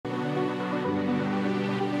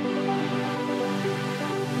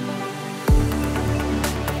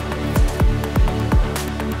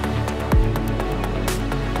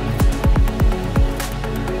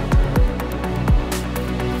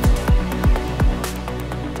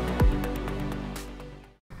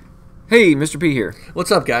Hey, Mr. P here.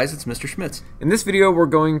 What's up, guys? It's Mr. Schmitz. In this video, we're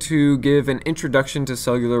going to give an introduction to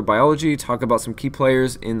cellular biology, talk about some key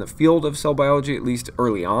players in the field of cell biology, at least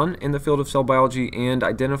early on in the field of cell biology, and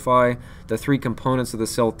identify the three components of the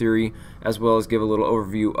cell theory, as well as give a little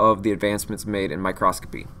overview of the advancements made in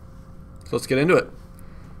microscopy. So let's get into it.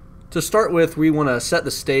 To start with, we want to set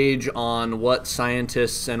the stage on what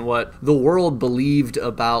scientists and what the world believed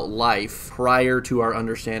about life prior to our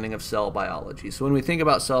understanding of cell biology. So when we think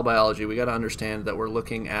about cell biology, we got to understand that we're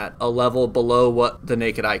looking at a level below what the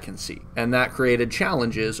naked eye can see. And that created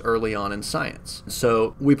challenges early on in science.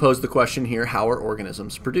 So we pose the question here, how are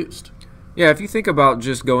organisms produced? Yeah, if you think about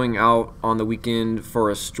just going out on the weekend for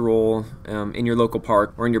a stroll in your local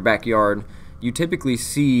park or in your backyard, you typically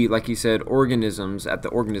see, like you said, organisms at the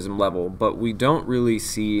organism level, but we don't really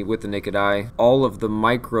see with the naked eye all of the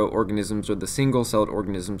microorganisms or the single-celled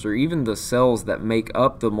organisms or even the cells that make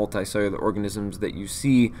up the multicellular organisms that you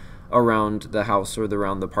see around the house or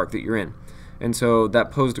around the park that you're in. And so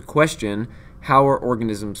that posed a question, how are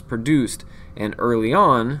organisms produced? And early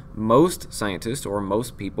on, most scientists, or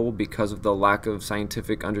most people, because of the lack of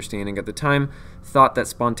scientific understanding at the time, thought that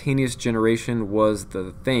spontaneous generation was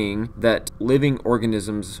the thing, that living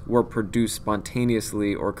organisms were produced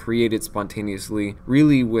spontaneously or created spontaneously,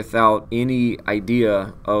 really without any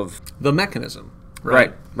idea of the mechanism.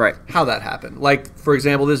 Right. How that happened. Like, for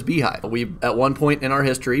example, this beehive. We, at one point in our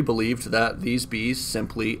history, believed that these bees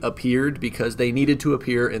simply appeared because they needed to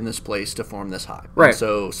appear in this place to form this hive. Right. And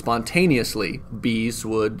so, spontaneously, bees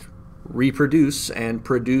would reproduce and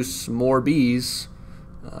produce more bees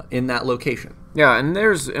in that location. Yeah, and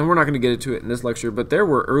we're not going to get into it in this lecture, but there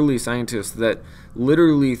were early scientists that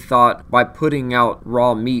literally thought by putting out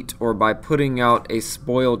raw meat or by putting out a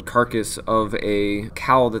spoiled carcass of a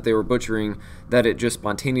cow that they were butchering, that it just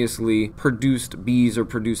spontaneously produced bees or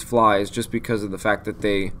produced flies just because of the fact that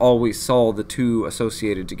they always saw the two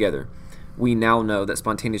associated together. We now know that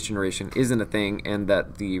spontaneous generation isn't a thing and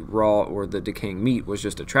that the raw or the decaying meat was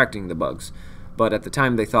just attracting the bugs. But at the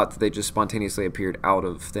time, they thought that they just spontaneously appeared out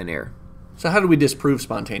of thin air. So how do we disprove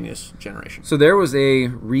spontaneous generation? So there was a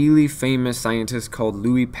really famous scientist called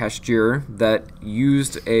Louis Pasteur that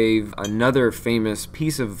used another famous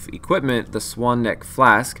piece of equipment, the swan neck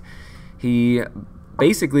flask. He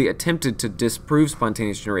basically attempted to disprove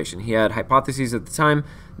spontaneous generation. He had hypotheses at the time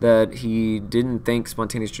that he didn't think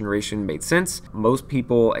spontaneous generation made sense. Most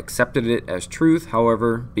people accepted it as truth.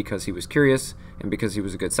 However, because he was curious and because he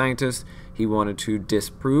was a good scientist, he wanted to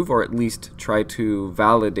disprove or at least try to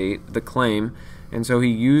validate the claim. And so he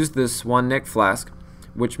used this swan neck flask,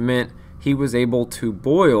 which meant he was able to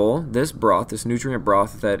boil this broth, this nutrient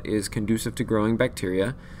broth that is conducive to growing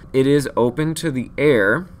bacteria. It is open to the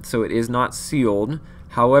air, so it is not sealed.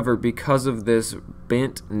 However, because of this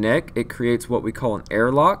bent neck, it creates what we call an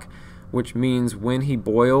airlock, which means when he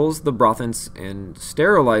boils the broth and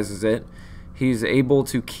sterilizes it, he's able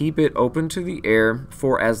to keep it open to the air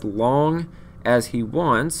for as long as he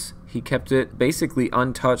wants. He kept it basically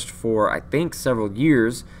untouched for, I think, several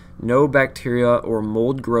years. No bacteria or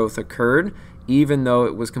mold growth occurred, even though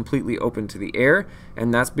it was completely open to the air,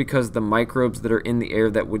 and that's because the microbes that are in the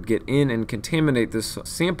air that would get in and contaminate this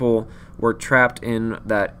sample were trapped in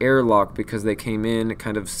that airlock because they came in,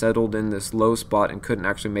 kind of settled in this low spot and couldn't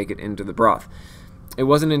actually make it into the broth. It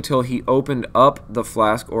wasn't until he opened up the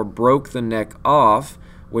flask or broke the neck off,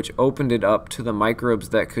 which opened it up to the microbes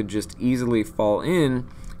that could just easily fall in,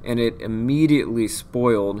 and it immediately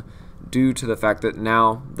spoiled due to the fact that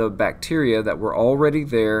now the bacteria that were already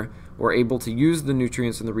there were able to use the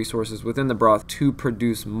nutrients and the resources within the broth to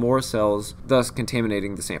produce more cells, thus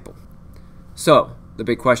contaminating the sample. So, the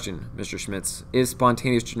big question, Mr. Schmitz, is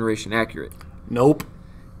spontaneous generation accurate? Nope.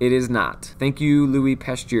 It is not. Thank you, Louis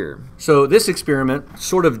Pasteur. So this experiment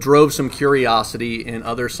sort of drove some curiosity in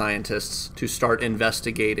other scientists to start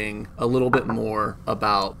investigating a little bit more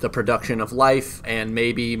about the production of life and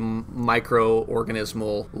maybe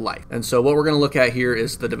microorganismal life. And so what we're going to look at here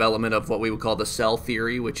is the development of what we would call the cell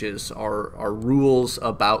theory, which is our rules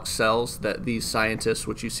about cells that these scientists,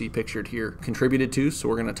 which you see pictured here, contributed to. So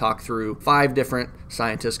we're going to talk through 5 different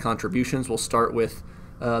scientist contributions. We'll start with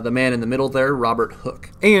the man in the middle there, Robert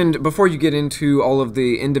Hooke. And before you get into all of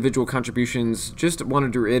the individual contributions, just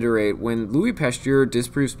wanted to reiterate, when Louis Pasteur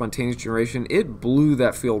disproved spontaneous generation, it blew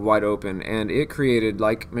that field wide open, and it created,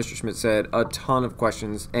 like Mr. Schmidt said, a ton of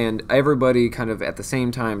questions, and everybody kind of at the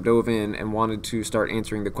same time dove in and wanted to start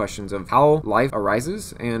answering the questions of how life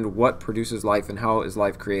arises, and what produces life, and how is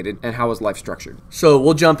life created, and how is life structured. So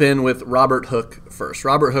we'll jump in with Robert Hooke first.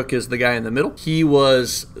 Robert Hooke is the guy in the middle. He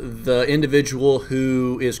was the individual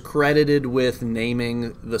who is credited with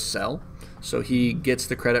naming the cell. So he gets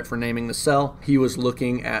the credit for naming the cell. He was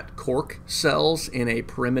looking at cork cells in a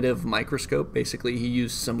primitive microscope. Basically, he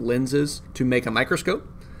used some lenses to make a microscope,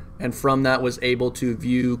 and from that was able to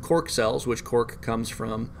view cork cells, which cork comes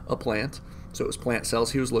from a plant. So it was plant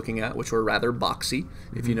cells he was looking at, which were rather boxy,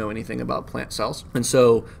 if you know anything about plant cells. And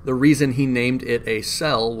so the reason he named it a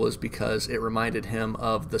cell was because it reminded him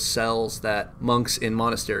of the cells that monks in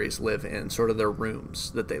monasteries live in, sort of their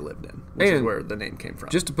rooms that they lived in, which is where the name came from.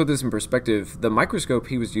 Just to put this in perspective, the microscope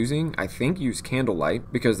he was using, I think, used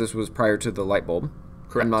candlelight, because this was prior to the light bulb.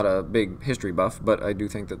 Correct. I'm not a big history buff, but I do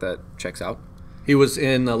think that that checks out. He was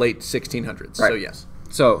in the late 1600s, so yes.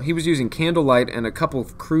 So he was using candlelight and a couple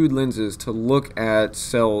of crude lenses to look at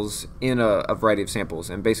cells in a variety of samples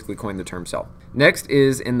and basically coined the term cell. Next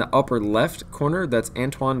is in the upper left corner, that's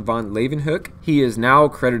Antoine van Leeuwenhoek. He is now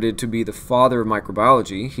credited to be the father of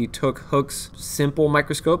microbiology. He took Hooke's simple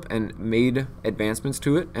microscope and made advancements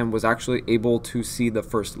to it and was actually able to see the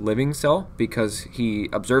first living cell. Because he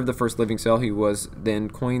observed the first living cell, he was then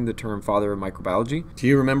coined the term father of microbiology. Do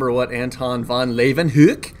you remember what Anton van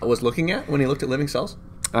Leeuwenhoek was looking at when he looked at living cells?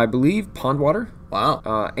 I believe pond water.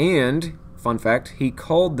 Wow. And, fun fact, he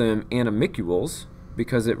called them animalcules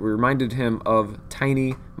because it reminded him of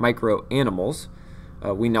tiny micro animals.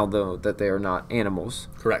 We now know that they are not animals.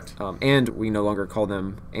 Correct. And we no longer call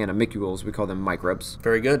them animalcules, we call them microbes.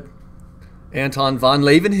 Very good. Anton van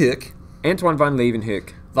Leeuwenhoek. Antoine van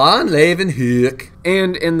Leeuwenhoek. Van Leeuwenhoek.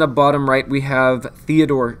 And in the bottom right, we have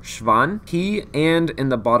Theodor Schwann. He, and in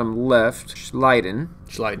the bottom left, Schleiden.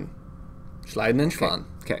 Schleiden and Schwann.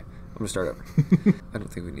 Okay, I'm going to start over. I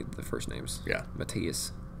don't think we need the first names. Yeah.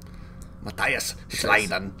 Matthias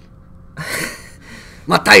Schleiden.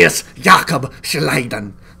 Matthias Jakob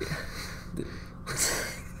Schleiden.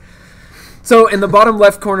 So in the bottom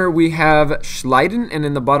left corner we have Schleiden, and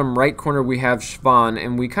in the bottom right corner we have Schwann,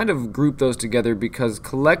 and we kind of group those together because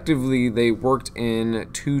collectively they worked in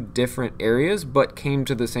two different areas but came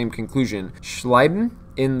to the same conclusion. Schleiden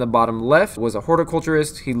in the bottom left was a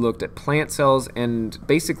horticulturist. He looked at plant cells and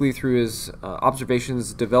basically through his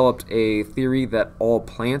observations developed a theory that all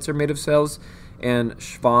plants are made of cells. And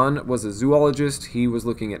Schwann was a zoologist. He was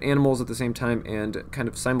looking at animals at the same time and kind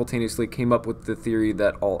of simultaneously came up with the theory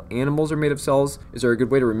that all animals are made of cells. Is there a good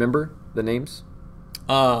way to remember the names?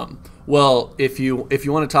 Well, if you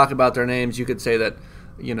want to talk about their names, you could say that,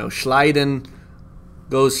 Schleiden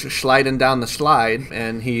goes sliding down the slide,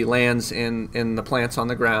 and he lands in the plants on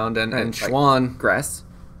the ground, and Schwann... Like grass?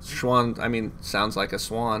 Schwann, sounds like a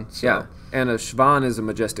swan. So yeah, and a Schwann is a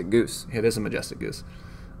majestic goose. It is a majestic goose.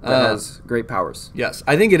 That has great powers. Yes.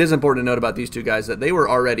 I think it is important to note about these two guys that they were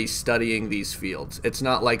already studying these fields. It's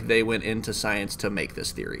not like they went into science to make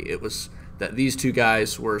this theory. It was that these two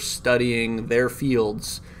guys were studying their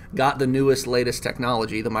fields, got the newest, latest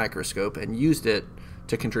technology, the microscope, and used it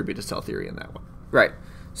to contribute to cell theory in that way. Right.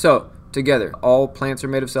 So, together, all plants are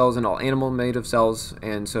made of cells and all animals made of cells,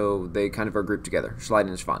 and so they kind of are grouped together, Schleiden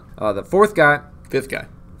and Schwann. The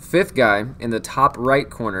fifth guy in the top right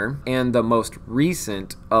corner, and the most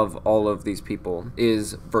recent of all of these people,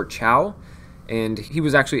 is Virchow. And he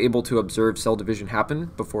was actually able to observe cell division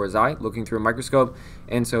happen before his eye, looking through a microscope,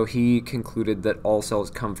 and so he concluded that all cells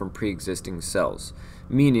come from pre-existing cells,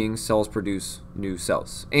 meaning cells produce new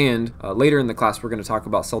cells. And later in the class, we're going to talk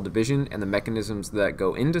about cell division and the mechanisms that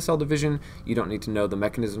go into cell division. You don't need to know the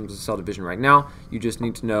mechanisms of cell division right now. You just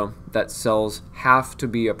need to know that cells have to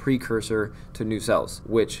be a precursor to new cells,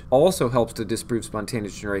 which also helps to disprove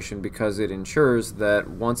spontaneous generation because it ensures that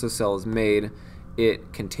once a cell is made,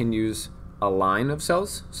 it continues a line of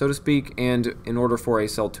cells, so to speak, and in order for a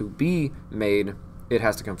cell to be made, it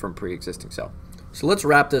has to come from a pre-existing cell. So let's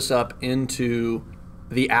wrap this up into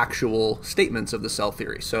the actual statements of the cell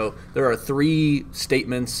theory. So there are three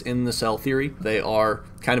statements in the cell theory. They are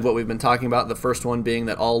kind of what we've been talking about. The first one being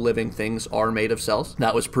that all living things are made of cells.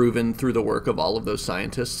 That was proven through the work of all of those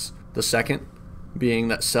scientists. The second being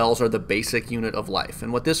that cells are the basic unit of life.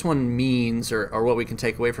 And what this one means, or what we can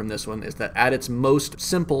take away from this one, is that at its most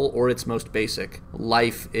simple or its most basic,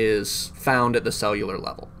 life is found at the cellular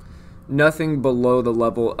level. Nothing below the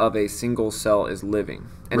level of a single cell is living.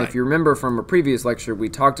 And Right. if you remember from a previous lecture, we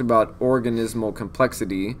talked about organismal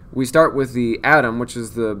complexity. We start with the atom, which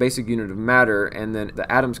is the basic unit of matter, and then the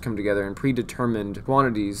atoms come together in predetermined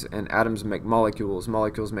quantities, and atoms make molecules,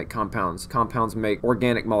 molecules make compounds, compounds make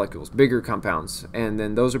organic molecules, bigger compounds, and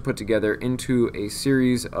then those are put together into a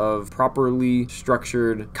series of properly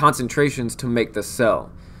structured concentrations to make the cell.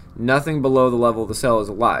 Nothing below the level of the cell is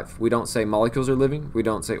alive. We don't say molecules are living. We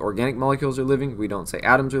don't say organic molecules are living. We don't say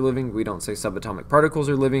atoms are living. We don't say subatomic particles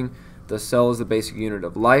are living. the cell is the basic unit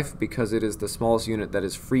of life because it is the smallest unit that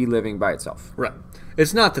is free living by itself. Right.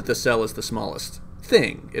 It's not that the cell is the smallest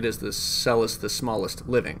thing. It is the cell is the smallest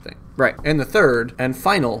living thing. Right. And the third and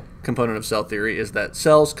final component of cell theory is that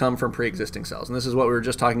cells come from pre-existing cells. And this is what we were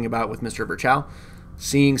just talking about with Mr. Virchow.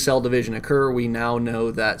 Seeing cell division occur, we now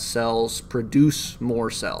know that cells produce more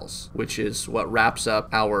cells, which is what wraps up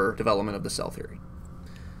our development of the cell theory.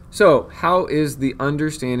 So, how is the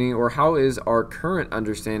understanding, or how is our current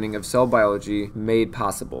understanding of cell biology made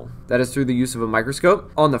possible? That is through the use of a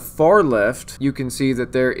microscope. On the far left, you can see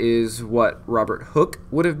that there is what Robert Hooke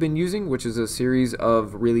would have been using, which is a series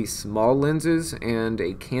of really small lenses and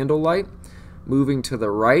a candle light. Moving to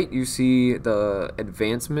the right, you see the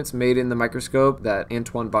advancements made in the microscope that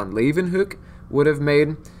Antoine van Leeuwenhoek would have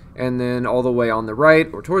made. And then all the way on the right,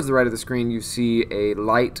 or towards the right of the screen, you see a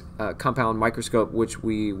light compound microscope, which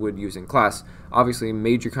we would use in class. Obviously,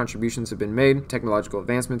 major contributions have been made, technological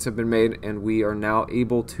advancements have been made, and we are now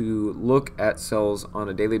able to look at cells on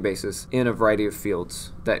a daily basis in a variety of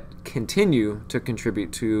fields that continue to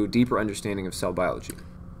contribute to deeper understanding of cell biology.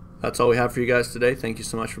 That's all we have for you guys today. Thank you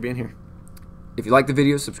so much for being here. If you like the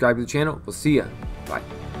video, subscribe to the channel. We'll see ya. Bye.